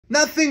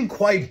Nothing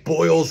quite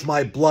boils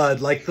my blood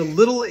like the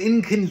little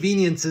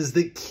inconveniences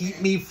that keep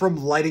me from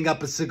lighting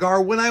up a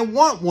cigar when I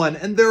want one.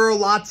 And there are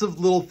lots of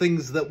little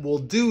things that will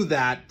do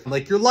that,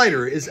 like your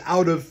lighter is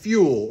out of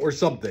fuel or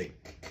something.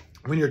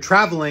 When you're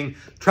traveling,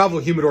 travel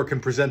humidor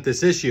can present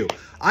this issue.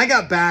 I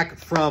got back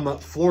from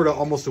Florida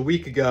almost a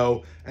week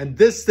ago, and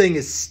this thing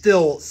is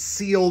still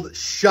sealed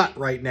shut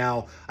right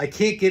now. I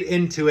can't get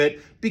into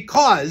it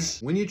because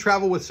when you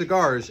travel with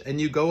cigars and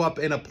you go up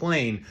in a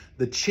plane,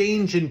 the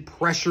change in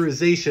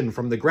pressurization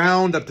from the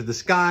ground up to the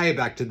sky,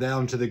 back to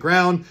down to the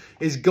ground,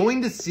 is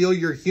going to seal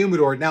your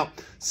humidor. Now,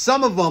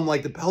 some of them,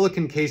 like the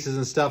Pelican cases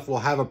and stuff, will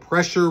have a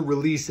pressure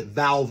release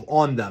valve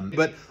on them.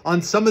 But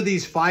on some of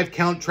these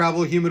 5-count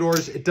travel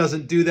humidors, it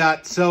doesn't do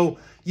that. So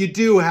you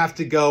do have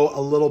to go a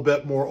little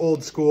bit more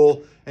old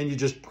school, and you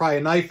just pry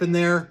a knife in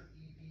there,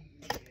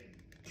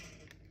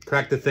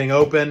 crack the thing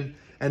open,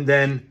 and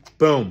then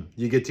boom,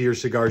 you get to your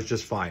cigars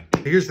just fine.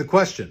 Here's the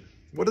question.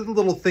 What are the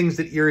little things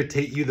that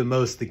irritate you the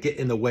most that get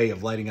in the way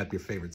of lighting up your favorite